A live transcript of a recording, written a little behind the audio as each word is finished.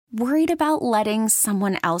Worried about letting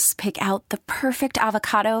someone else pick out the perfect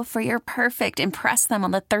avocado for your perfect impress them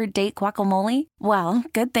on the third date guacamole? Well,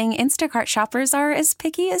 good thing Instacart shoppers are as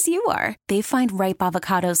picky as you are. They find ripe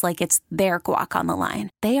avocados like it's their guac on the line.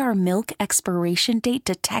 They are milk expiration date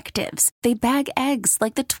detectives. They bag eggs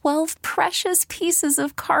like the 12 precious pieces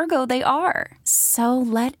of cargo they are. So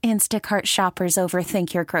let Instacart shoppers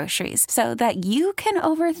overthink your groceries so that you can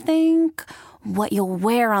overthink what you'll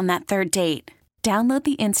wear on that third date. Download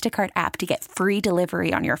the Instacart app to get free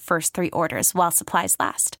delivery on your first 3 orders while supplies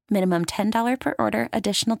last. Minimum $10 per order.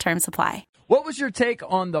 Additional terms apply. What was your take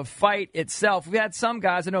on the fight itself? We had some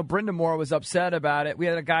guys, I know Brenda Moore was upset about it. We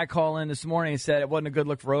had a guy call in this morning and said it wasn't a good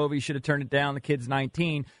look for Ovi. He should have turned it down. The kid's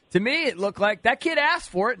 19. To me, it looked like that kid asked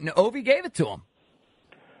for it, and Ovi gave it to him.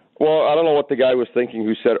 Well, I don't know what the guy was thinking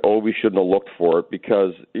who said Ovi shouldn't have looked for it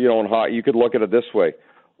because, in hockey, you could look at it this way.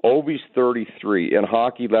 Ovi's 33. In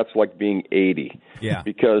hockey, that's like being 80. Yeah.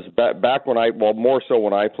 Because back when more so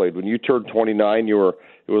when I played, when you turned 29, it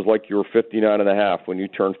was like you were 59 and a half. When you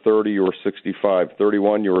turned 30, you were 65.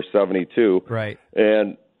 31, you were 72. Right.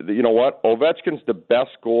 And you know what? Ovechkin's the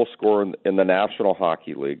best goal scorer in the National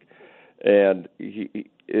Hockey League. And he,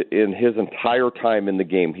 in his entire time in the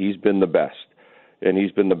game, he's been the best. And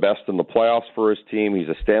he's been the best in the playoffs for his team. He's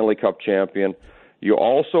a Stanley Cup champion. You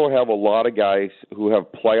also have a lot of guys who have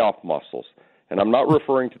playoff muscles. And I'm not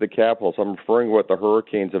referring to the Capitals. I'm referring to what the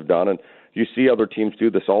Hurricanes have done. And you see other teams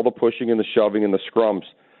do this, all the pushing and the shoving and the scrums.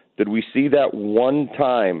 Did we see that one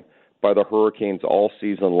time by the Hurricanes all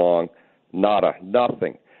season long? Nada,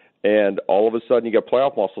 nothing. And all of a sudden you get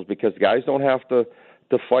playoff muscles because guys don't have to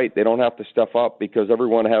fight. They don't have to step up because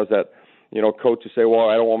everyone has that, coaches say, well,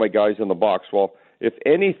 I don't want my guys in the box. Well, if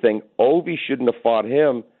anything, Ovi shouldn't have fought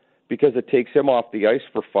him because it takes him off the ice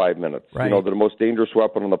for 5 minutes. Right. The most dangerous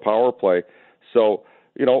weapon on the power play. So,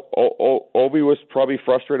 Ovi was probably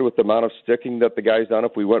frustrated with the amount of sticking that the guy's done.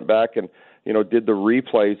 If we went back and, did the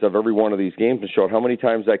replays of every one of these games and showed how many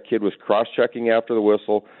times that kid was cross-checking after the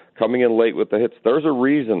whistle, coming in late with the hits, there's a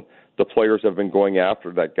reason the players have been going after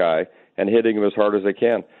that guy and hitting him as hard as they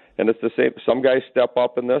can. And it's the same. Some guys step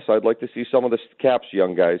up in this. I'd like to see some of the Caps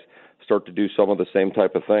young guys start to do some of the same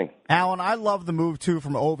type of thing. Alan, I love the move, too,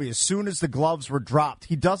 from Ovi. As soon as the gloves were dropped,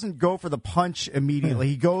 he doesn't go for the punch immediately.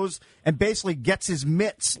 He goes and basically gets his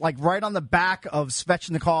mitts, like right on the back of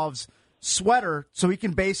Svechnikov's sweater, so he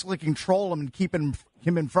can basically control him and keep him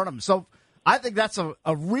in front of him. So I think that's a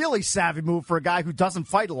really savvy move for a guy who doesn't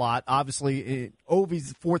fight a lot. Obviously,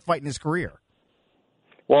 Ovi's 4th fight in his career.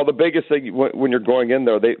 Well, the biggest thing when you're going in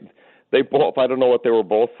there, they both, I don't know what they were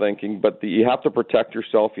both thinking, but you have to protect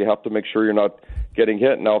yourself. You have to make sure you're not getting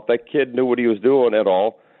hit. Now, if that kid knew what he was doing at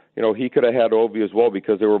all, he could have had Ovi as well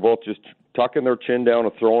because they were both just tucking their chin down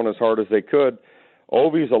and throwing as hard as they could.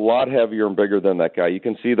 Ovi's a lot heavier and bigger than that guy. You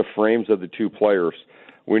can see the frames of the two players.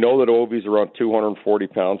 We know that Ovi's around 240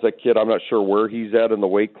 pounds. That kid, I'm not sure where he's at in the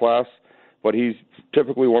weight class, but he's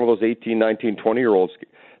typically one of those 18, 19, 20-year-olds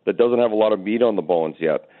that doesn't have a lot of meat on the bones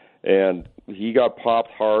yet. And he got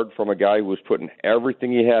popped hard from a guy who was putting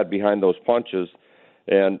everything he had behind those punches.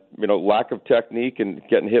 And, lack of technique and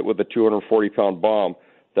getting hit with a 240-pound bomb,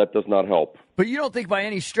 that does not help. But you don't think by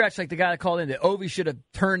any stretch, like the guy that called in, that Ovi should have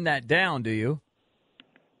turned that down, do you?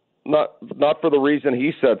 Not for the reason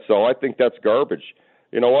he said so. I think that's garbage.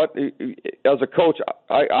 You know what? As a coach,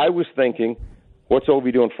 I was thinking, what's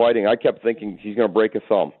Ovi doing fighting? I kept thinking he's going to break a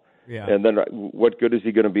thumb. Yeah. And then what good is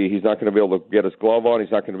he going to be? He's not going to be able to get his glove on.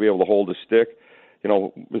 He's not going to be able to hold his stick.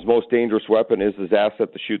 His most dangerous weapon is his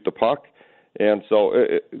asset to shoot the puck. And so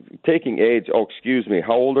taking age, excuse me,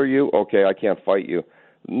 how old are you? Okay, I can't fight you.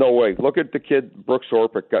 No way. Look at the kid, Brooks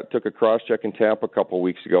Orpik, took a cross-check in Tampa a couple of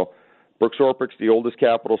weeks ago. Brooks Orpik's the oldest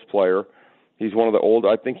Capitals player. He's one of the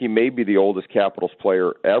I think he may be the oldest Capitals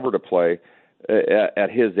player ever to play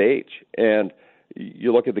at his age. And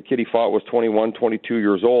you look at the kid he fought was 21, 22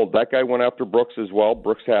 years old. That guy went after Brooks as well.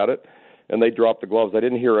 Brooks had it, and they dropped the gloves. I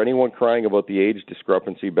didn't hear anyone crying about the age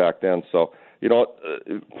discrepancy back then. So,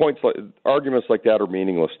 arguments like that are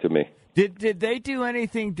meaningless to me. Did they do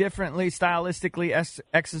anything differently stylistically,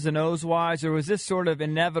 X's and O's wise, or was this sort of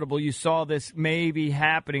inevitable? You saw this maybe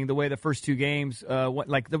happening the way the first two games,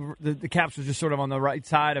 like the Caps was just sort of on the right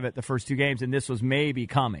side of it the first two games, and this was maybe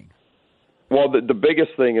coming. Well, the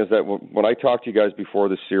biggest thing is that when I talked to you guys before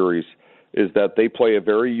the series is that they play a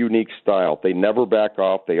very unique style. They never back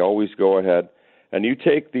off. They always go ahead. And you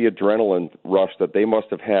take the adrenaline rush that they must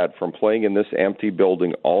have had from playing in this empty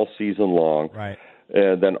building all season long, right?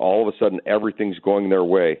 And then all of a sudden everything's going their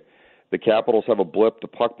way. The Capitals have a blip. The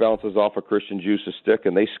puck bounces off of Christian Djuce's stick,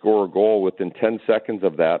 and they score a goal within 10 seconds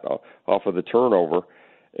of that off of the turnover.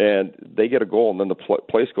 and they get a goal, and then the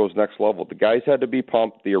place goes next level. The guys had to be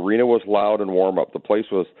pumped. The arena was loud and warm up. The place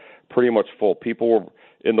was pretty much full. People were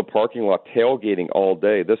in the parking lot tailgating all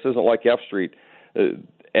day. This isn't like F Street.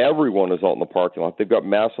 Everyone is out in the parking lot. They've got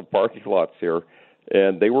massive parking lots here,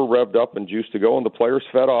 and they were revved up and juiced to go, and the players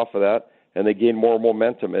fed off of that, and they gained more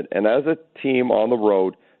momentum. And as a team on the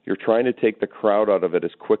road, you're trying to take the crowd out of it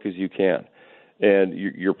as quick as you can. And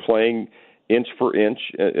you're playing inch for inch,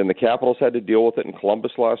 and the Capitals had to deal with it in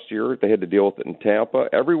Columbus last year. They had to deal with it in Tampa.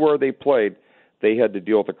 Everywhere they played, they had to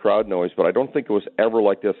deal with the crowd noise, but I don't think it was ever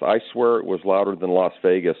like this. I swear it was louder than Las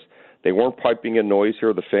Vegas. They weren't piping in noise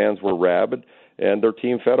here. The fans were rabid, and their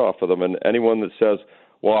team fed off of them. And anyone that says,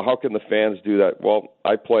 well, how can the fans do that? Well,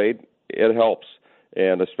 I played. It helps.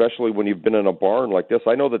 And especially when you've been in a barn like this.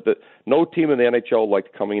 I know that no team in the NHL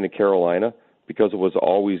liked coming to Carolina because it was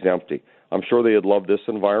always empty. I'm sure they had loved this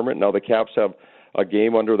environment. Now the Caps have a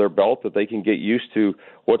game under their belt that they can get used to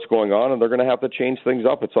what's going on, and they're going to have to change things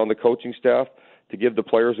up. It's on the coaching staff to give the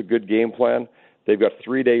players a good game plan. They've got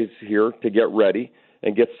 3 days here to get ready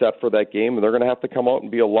and get set for that game, and they're going to have to come out and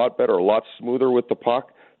be a lot better, a lot smoother with the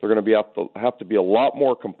puck. They're going to have to be a lot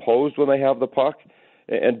more composed when they have the puck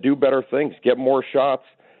and do better things, get more shots,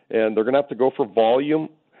 and they're going to have to go for volume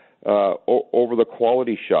over the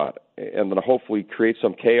quality shot, and then hopefully create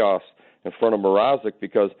some chaos in front of Mrazek,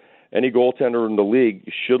 because any goaltender in the league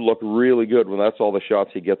should look really good when that's all the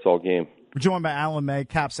shots he gets all game. We're joined by Alan May,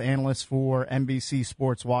 Caps analyst for NBC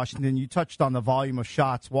Sports Washington. You touched on the volume of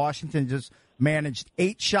shots. Washington just managed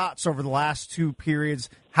 8 shots over the last 2 periods.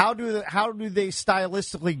 How do they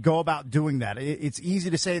stylistically go about doing that? It's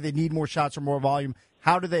easy to say they need more shots or more volume.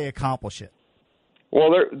 How do they accomplish it?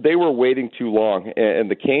 Well, they were waiting too long,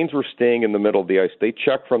 and the Canes were staying in the middle of the ice. They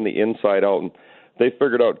checked from the inside out, and they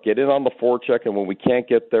figured out, get in on the forecheck, and when we can't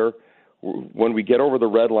get there, when we get over the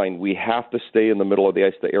red line, we have to stay in the middle of the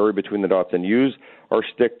ice, the area between the dots, and use our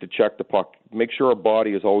stick to check the puck. Make sure our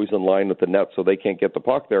body is always in line with the net so they can't get the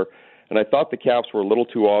puck there. And I thought the Caps were a little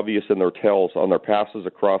too obvious in their tells on their passes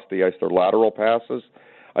across the ice, their lateral passes.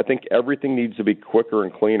 I think everything needs to be quicker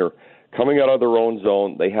and cleaner. Coming out of their own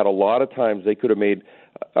zone, they had a lot of times they could have made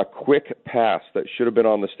a quick pass that should have been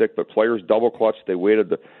on the stick, but players double-clutched. They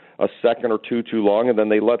waited a second or two too long, and then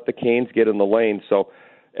they let the Canes get in the lane. So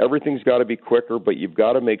everything's got to be quicker, but you've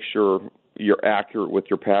got to make sure you're accurate with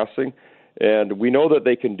your passing. And we know that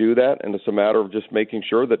they can do that, and it's a matter of just making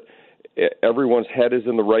sure that everyone's head is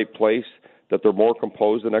in the right place, that they're more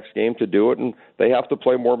composed the next game to do it, and they have to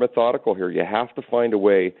play more methodical here. You have to find a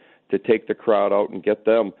way to take the crowd out and get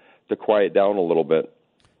them to quiet down a little bit.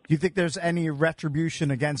 Do you think there's any retribution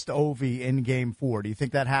against Ovi in Game 4? Do you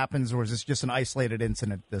think that happens, or is this just an isolated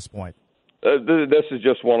incident at this point? This is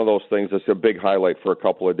just one of those things that's a big highlight for a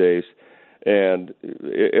couple of days. And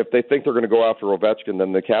if they think they're going to go after Ovechkin,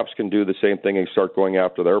 then the Caps can do the same thing and start going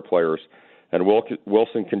after their players. And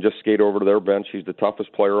Wilson can just skate over to their bench. He's the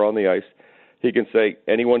toughest player on the ice. He can say,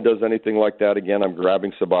 anyone does anything like that again, I'm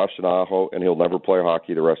grabbing Sebastian Aho, and he'll never play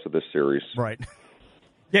hockey the rest of this series. Right.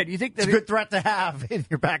 Yeah, do you think that it's a good threat to have in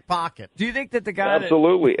your back pocket? Do you think that the guy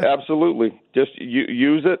Absolutely. Just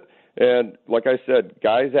use it. And like I said,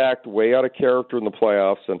 guys act way out of character in the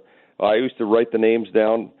playoffs. And I used to write the names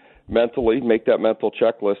down mentally, make that mental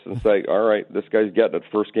checklist, and say, all right, this guy's getting it.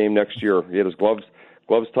 First game next year. He had his gloves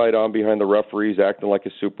tied on behind the referees, acting like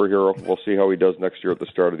a superhero. We'll see how he does next year at the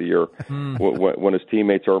start of the year when his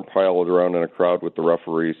teammates aren't piled around in a crowd with the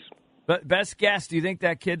referees. But best guess, do you think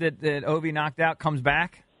that kid that Ovi knocked out comes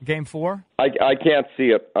back Game 4? I can't see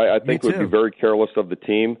it. I think it would be very careless of the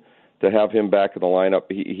team to have him back in the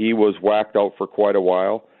lineup. He was whacked out for quite a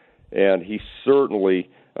while, and he certainly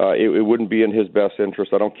it wouldn't be in his best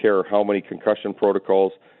interest. I don't care how many concussion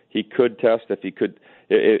protocols he could test if he could,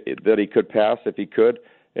 that he could pass if he could,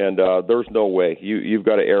 and there's no way. You've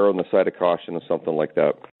got to err on the side of caution or something like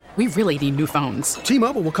that. We really need new phones.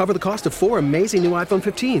 T-Mobile will cover the cost of 4 amazing new iPhone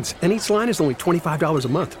 15s, and each line is only $25 a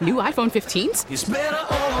month. New iPhone 15s? It's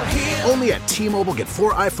better over here. Only at T-Mobile, get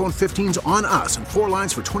 4 iPhone 15s on us and 4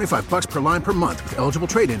 lines for $25 per line per month with eligible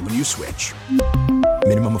trade-in when you switch.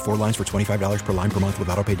 Minimum of 4 lines for $25 per line per month with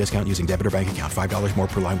autopay discount using debit or bank account. $5 more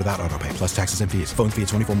per line without autopay, plus taxes and fees. Phone fee at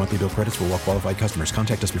 24 monthly bill credits for well-qualified customers.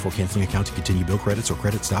 Contact us before canceling account to continue bill credits or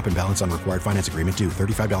credit stop and balance on required finance agreement due.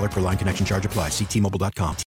 $35 per line connection charge applies. See T-Mobile.com.